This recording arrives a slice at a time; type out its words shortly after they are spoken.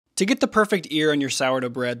To get the perfect ear on your sourdough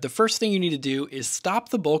bread, the first thing you need to do is stop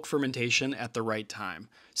the bulk fermentation at the right time.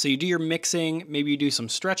 So you do your mixing, maybe you do some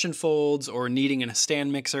stretch and folds or kneading in a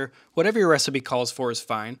stand mixer, whatever your recipe calls for is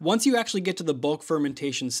fine. Once you actually get to the bulk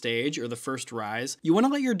fermentation stage or the first rise, you want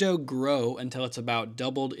to let your dough grow until it's about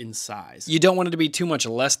doubled in size. You don't want it to be too much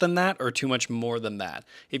less than that or too much more than that.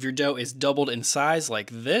 If your dough is doubled in size like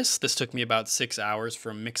this took me about 6 hours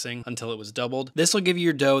from mixing until it was doubled. This will give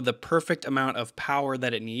your dough the perfect amount of power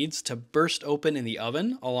that it needs to burst open in the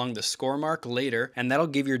oven along the score mark later, and that'll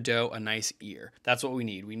give your dough a nice ear. That's what we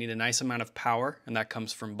need. We need a nice amount of power, and that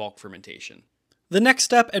comes from bulk fermentation. The next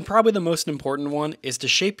step, and probably the most important one, is to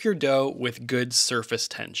shape your dough with good surface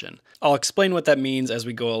tension. I'll explain what that means as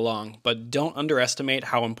we go along, but don't underestimate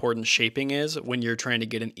how important shaping is when you're trying to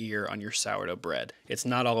get an ear on your sourdough bread. It's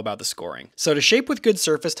not all about the scoring. So to shape with good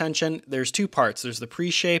surface tension, there's two parts. There's the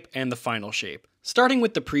pre-shape and the final shape. Starting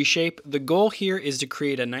with the pre-shape, the goal here is to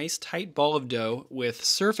create a nice tight ball of dough with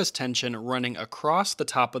surface tension running across the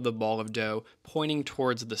top of the ball of dough, pointing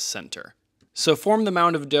towards the center. So form the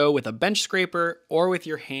mound of dough with a bench scraper or with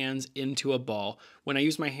your hands into a ball. When I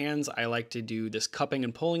use my hands, I like to do this cupping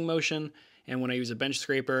and pulling motion. And when I use a bench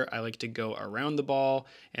scraper, I like to go around the ball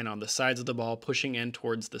and on the sides of the ball, pushing in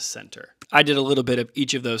towards the center. I did a little bit of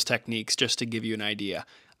each of those techniques just to give you an idea.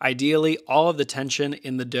 Ideally, all of the tension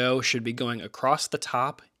in the dough should be going across the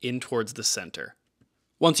top in towards the center.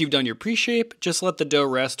 Once you've done your pre-shape, just let the dough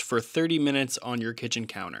rest for 30 minutes on your kitchen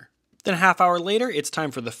counter. Then a half hour later, it's time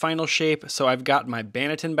for the final shape. So I've got my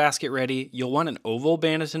banneton basket ready. You'll want an oval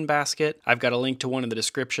banneton basket. I've got a link to one in the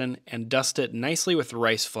description, and dust it nicely with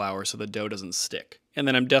rice flour so the dough doesn't stick. And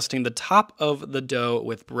then I'm dusting the top of the dough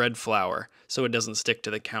with bread flour so it doesn't stick to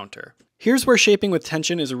the counter. Here's where shaping with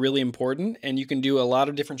tension is really important, and you can do a lot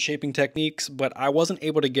of different shaping techniques, but I wasn't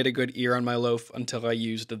able to get a good ear on my loaf until I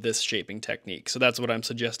used this shaping technique, so that's what I'm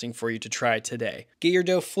suggesting for you to try today. Get your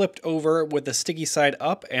dough flipped over with the sticky side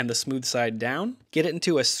up and the smooth side down. Get it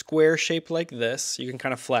into a square shape like this. You can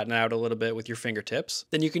kind of flatten out a little bit with your fingertips.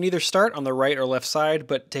 Then you can either start on the right or left side,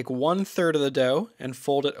 but take 1/3 of the dough and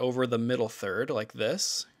fold it over the middle third like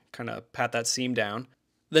this. Kind of pat that seam down.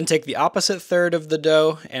 Then take the opposite third of the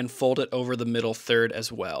dough and fold it over the middle third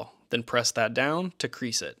as well. Then press that down to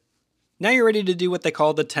crease it. Now you're ready to do what they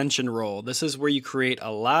call the tension roll. This is where you create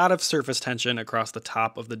a lot of surface tension across the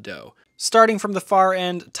top of the dough. Starting from the far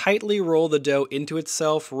end, tightly roll the dough into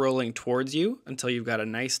itself, rolling towards you until you've got a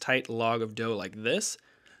nice tight log of dough like this.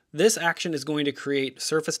 This action is going to create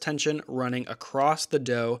surface tension running across the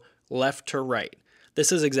dough left to right.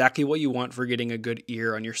 This is exactly what you want for getting a good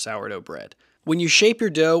ear on your sourdough bread. When you shape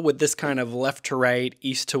your dough with this kind of left to right,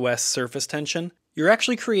 east to west surface tension, you're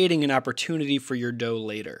actually creating an opportunity for your dough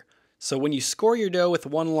later. So when you score your dough with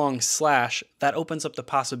one long slash, that opens up the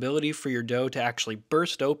possibility for your dough to actually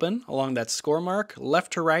burst open along that score mark,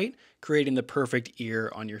 left to right, creating the perfect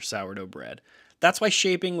ear on your sourdough bread. That's why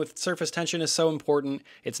shaping with surface tension is so important.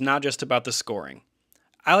 It's not just about the scoring.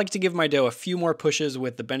 I like to give my dough a few more pushes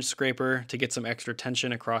with the bench scraper to get some extra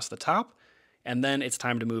tension across the top, and then it's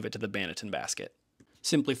time to move it to the banneton basket.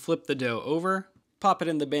 Simply flip the dough over, pop it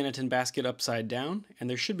in the banneton basket upside down, and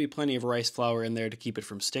there should be plenty of rice flour in there to keep it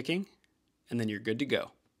from sticking, and then you're good to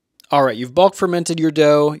go. All right, you've bulk fermented your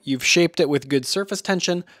dough, you've shaped it with good surface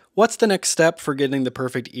tension. What's the next step for getting the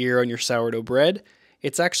perfect ear on your sourdough bread?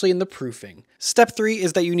 It's actually in the proofing. Step 3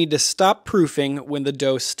 is that you need to stop proofing when the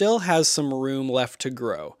dough still has some room left to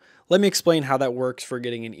grow. Let me explain how that works for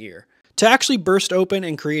getting an ear. To actually burst open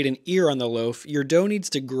and create an ear on the loaf, your dough needs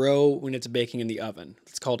to grow when it's baking in the oven.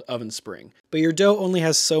 It's called oven spring. But your dough only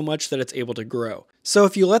has so much that it's able to grow. So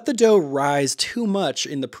if you let the dough rise too much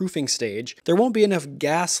in the proofing stage, there won't be enough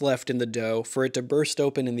gas left in the dough for it to burst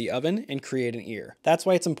open in the oven and create an ear. That's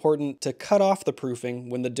why it's important to cut off the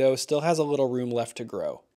proofing when the dough still has a little room left to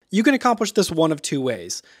grow. You can accomplish this one of two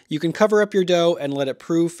ways. You can cover up your dough and let it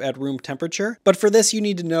proof at room temperature, but for this you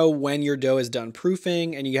need to know when your dough is done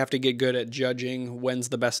proofing, and you have to get good at judging when's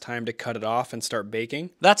the best time to cut it off and start baking.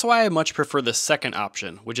 That's why I much prefer the second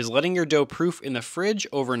option, which is letting your dough proof in the fridge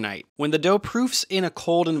overnight. When the dough proofs in a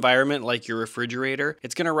cold environment like your refrigerator,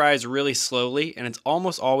 it's going to rise really slowly, and it's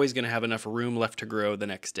almost always going to have enough room left to grow the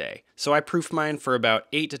next day. So I proof mine for about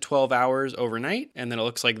 8 to 12 hours overnight, and then it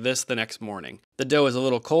looks like this the next morning. The dough is a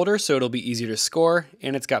little colder, so it'll be easier to score,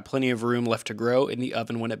 and it's got plenty of room left to grow in the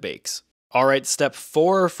oven when it bakes. Alright, step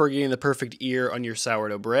 4 for getting the perfect ear on your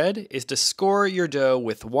sourdough bread is to score your dough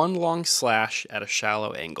with one long slash at a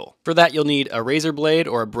shallow angle. For that, you'll need a razor blade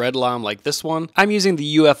or a bread lame like this one. I'm using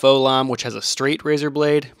the UFO lame, which has a straight razor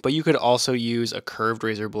blade, but you could also use a curved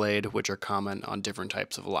razor blade, which are common on different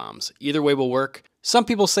types of lames. Either way will work. Some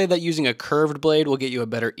people say that using a curved blade will get you a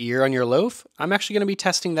better ear on your loaf. I'm actually going to be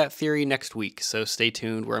testing that theory next week, so stay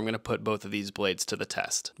tuned where I'm going to put both of these blades to the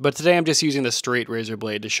test. But today I'm just using the straight razor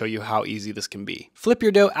blade to show you how easy this can be. Flip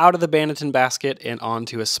your dough out of the Banneton basket and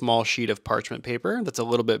onto a small sheet of parchment paper that's a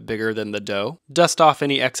little bit bigger than the dough. Dust off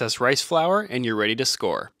any excess rice flour and you're ready to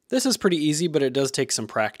score. This is pretty easy, but it does take some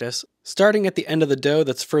practice. Starting at the end of the dough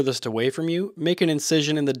that's furthest away from you, make an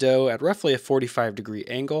incision in the dough at roughly a 45-degree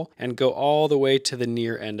angle and go all the way to the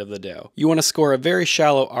near end of the dough. You want to score a very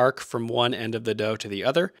shallow arc from one end of the dough to the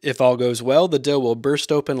other. If all goes well, the dough will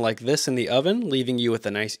burst open like this in the oven, leaving you with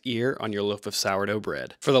a nice ear on your loaf of sourdough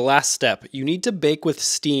bread. For the last step, you need to bake with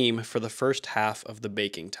steam for the first half of the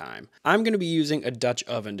baking time. I'm going to be using a Dutch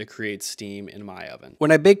oven to create steam in my oven.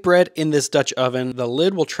 When I bake bread in this Dutch oven, the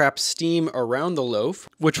lid will trap steam around the loaf,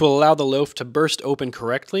 which will allow the loaf to burst open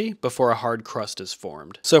correctly before a hard crust is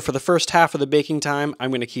formed. So for the first half of the baking time,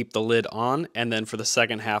 I'm going to keep the lid on, and then for the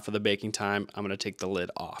second half of the baking time, I'm going to take the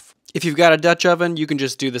lid off. If you've got a Dutch oven, you can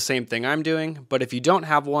just do the same thing I'm doing, but if you don't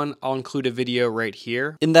have one, I'll include a video right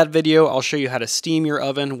here. In that video, I'll show you how to steam your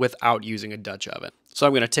oven without using a Dutch oven. So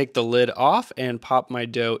I'm going to take the lid off and pop my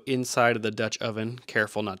dough inside of the Dutch oven,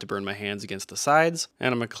 careful not to burn my hands against the sides.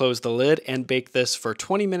 And I'm going to close the lid and bake this for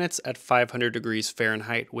 20 minutes at 500 degrees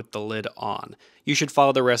Fahrenheit with the lid on. You should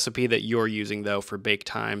follow the recipe that you're using though for bake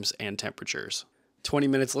times and temperatures. 20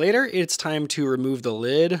 minutes later, it's time to remove the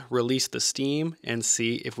lid, release the steam, and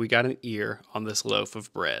see if we got an ear on this loaf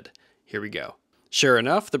of bread. Here we go. Sure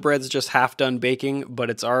enough, the bread's just half done baking, but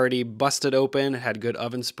it's already busted open, had good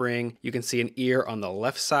oven spring. You can see an ear on the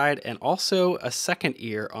left side and also a second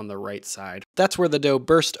ear on the right side. That's where the dough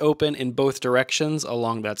burst open in both directions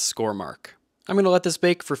along that score mark. I'm going to let this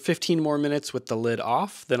bake for 15 more minutes with the lid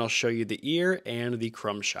off, then I'll show you the ear and the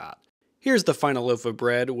crumb shot. Here's the final loaf of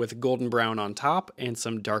bread with golden brown on top and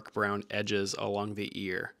some dark brown edges along the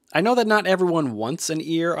ear. I know that not everyone wants an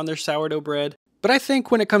ear on their sourdough bread, but I think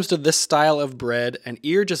when it comes to this style of bread, an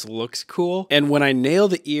ear just looks cool. And when I nail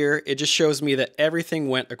the ear, it just shows me that everything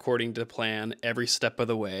went according to plan every step of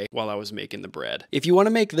the way while I was making the bread. If you want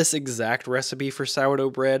to make this exact recipe for sourdough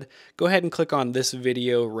bread, go ahead and click on this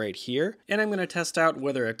video right here. And I'm going to test out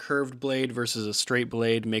whether a curved blade versus a straight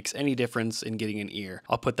blade makes any difference in getting an ear.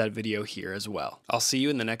 I'll put that video here as well. I'll see you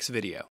in the next video.